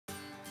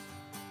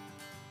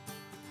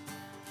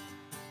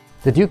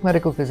The Duke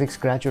Medical Physics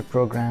graduate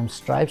program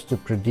strives to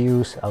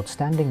produce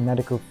outstanding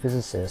medical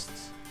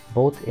physicists,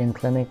 both in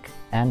clinic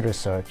and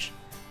research,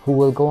 who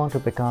will go on to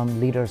become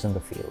leaders in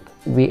the field.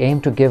 We aim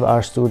to give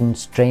our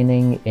students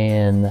training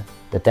in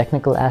the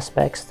technical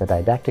aspects, the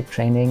didactic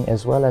training,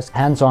 as well as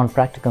hands-on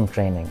practicum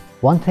training.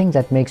 One thing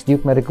that makes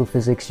Duke Medical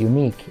Physics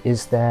unique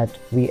is that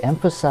we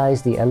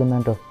emphasize the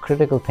element of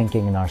critical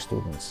thinking in our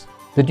students.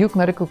 The Duke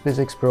Medical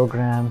Physics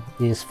program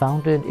is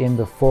founded in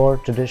the 4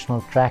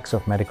 traditional tracks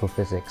of medical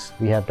physics.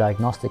 We have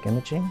diagnostic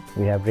imaging,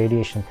 we have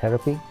radiation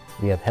therapy,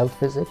 we have health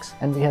physics,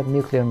 and we have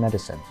nuclear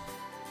medicine.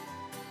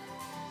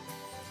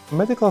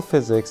 Medical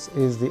physics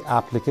is the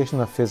application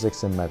of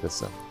physics in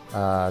medicine.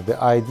 The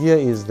idea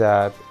is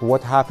that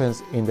what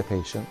happens in the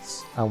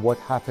patients and what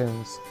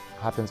happens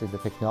in the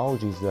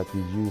technologies that we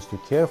use to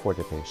care for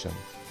the patient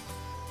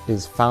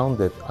is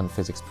founded on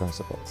physics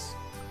principles.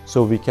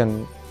 So we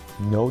can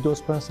know those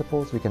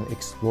principles, we can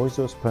exploit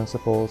those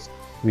principles,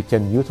 we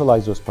can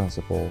utilize those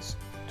principles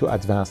to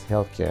advance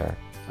healthcare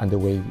and the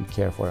way we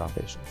care for our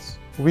patients.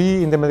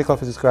 We in the Medical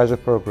Physics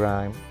graduate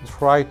program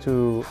try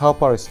to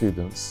help our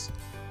students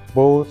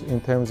both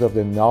in terms of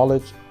the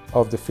knowledge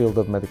of the field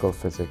of medical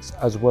physics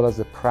as well as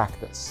the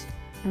practice.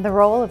 The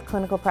role of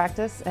clinical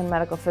practice in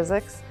medical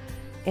physics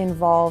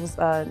involves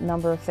a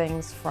number of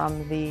things,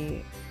 from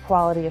the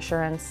quality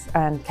assurance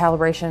and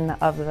calibration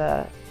of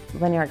the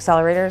linear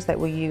accelerators that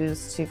we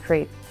use to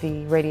create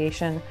the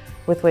radiation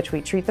with which we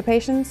treat the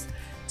patients,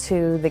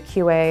 to the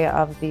QA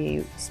of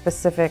the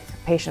specific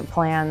patient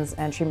plans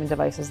and treatment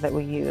devices that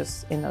we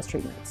use in those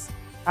treatments.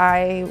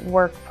 I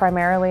work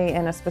primarily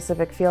in a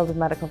specific field of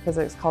medical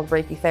physics called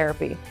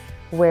brachytherapy,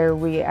 where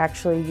we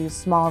actually use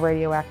small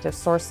radioactive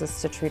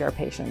sources to treat our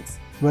patients.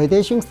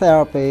 Radiation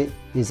therapy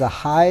is a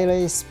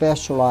highly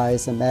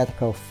specialized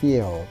medical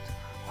field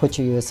which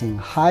uses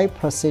high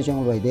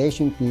precision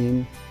radiation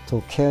beam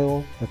to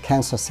kill the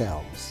cancer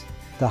cells.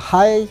 The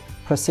high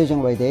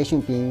precision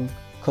radiation beam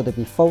could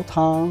be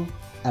photon,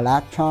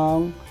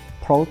 electron,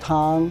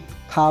 proton,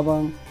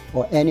 carbon,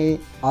 or any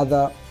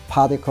other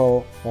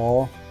particle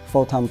or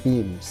photon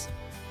beams.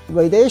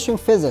 Radiation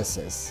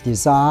physicists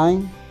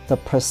design the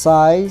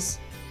precise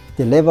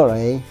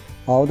delivery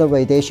of the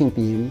radiation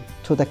beam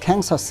to the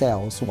cancer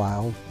cells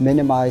while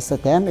minimize the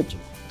damage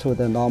to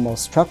the normal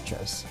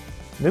structures.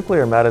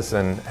 Nuclear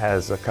medicine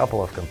has a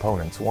couple of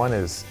components. One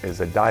is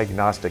a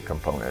diagnostic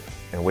component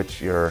in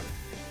which you're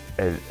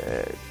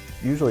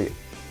usually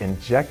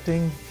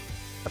injecting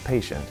a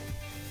patient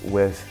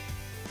with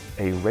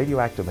a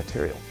radioactive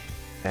material,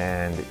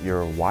 and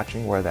you're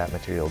watching where that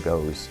material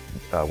goes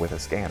with a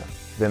scanner.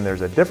 Then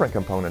there's a different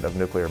component of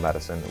nuclear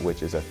medicine,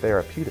 which is a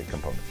therapeutic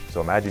component. So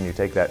imagine you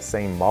take that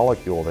same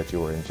molecule that you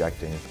were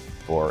injecting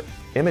for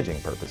imaging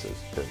purposes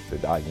to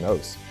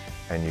diagnose,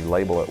 and you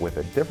label it with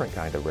a different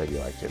kind of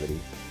radioactivity,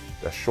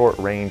 a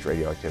short-range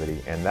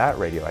radioactivity, and that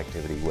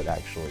radioactivity would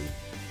actually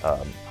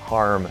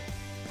harm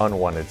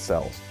unwanted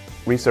cells.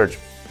 Research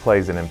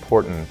plays an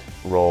important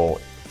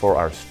role for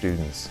our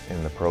students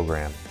in the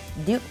program.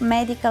 Duke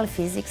Medical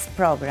Physics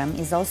program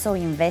is also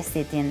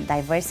invested in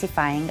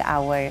diversifying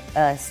our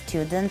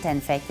student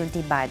and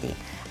faculty body,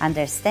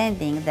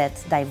 understanding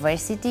that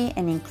diversity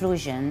and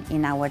inclusion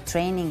in our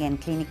training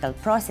and clinical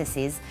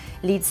processes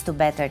leads to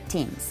better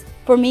teams.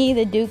 For me,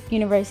 the Duke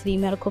University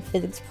Medical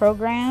Physics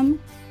program,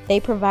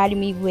 they provided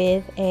me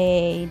with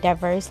a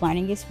diverse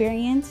learning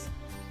experience.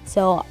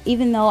 So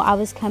even though I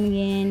was coming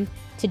in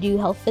to do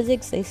health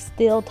physics, they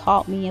still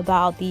taught me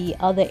about the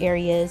other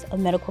areas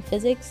of medical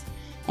physics.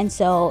 And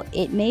so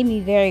it made me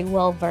very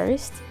well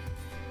versed.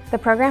 The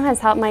program has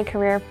helped my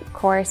career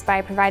course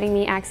by providing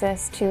me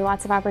access to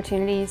lots of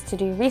opportunities to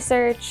do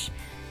research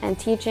and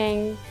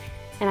teaching,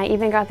 and I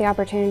even got the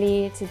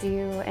opportunity to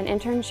do an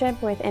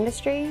internship with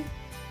industry.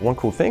 One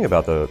cool thing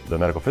about the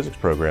medical physics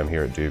program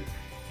here at Duke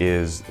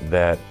is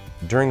that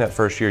during that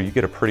first year you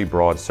get a pretty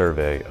broad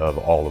survey of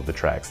all of the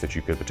tracks that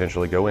you could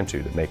potentially go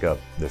into that make up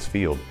this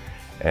field.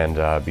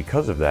 And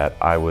because of that,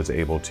 I was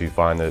able to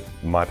find that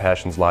my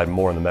passions lied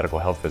more in the medical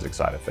health physics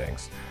side of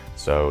things.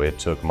 So it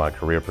took my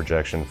career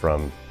projection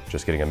from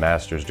just getting a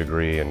master's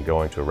degree and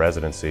going to a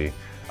residency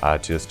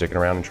to sticking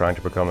around and trying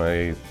to become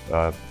a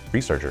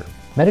researcher.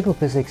 Medical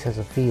physics as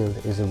a field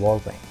is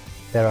evolving.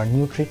 There are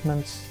new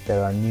treatments,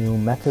 there are new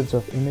methods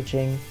of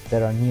imaging,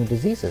 there are new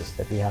diseases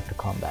that we have to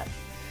combat.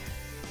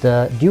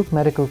 The Duke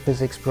Medical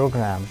Physics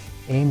program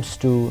aims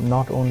to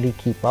not only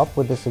keep up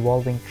with this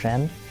evolving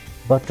trend,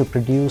 but to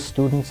produce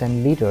students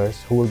and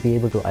leaders who will be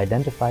able to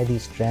identify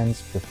these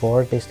trends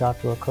before they start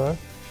to occur,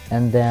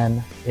 and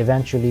then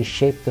eventually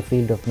shape the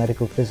field of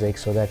medical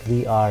physics so that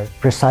we are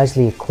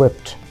precisely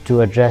equipped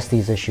to address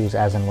these issues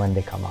as and when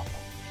they come up.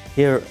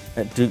 Here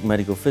at Duke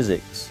Medical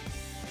Physics,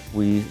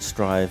 we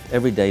strive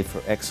every day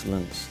for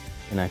excellence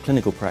in our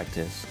clinical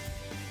practice,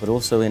 but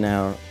also in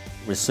our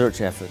research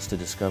efforts to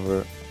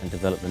discover and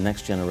develop the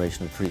next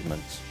generation of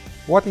treatments.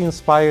 What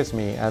inspires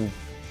me, and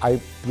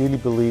I really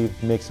believe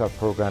makes our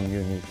program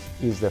unique,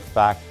 is the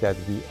fact that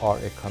we are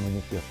a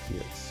community of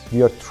peers.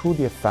 We are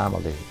truly a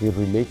family. We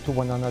relate to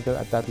one another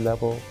at that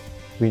level.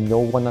 We know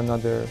one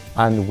another,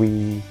 and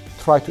we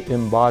try to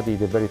embody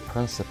the very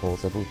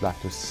principles that we would like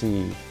to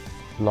see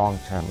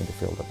long-term in the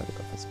field of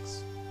medical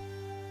physics.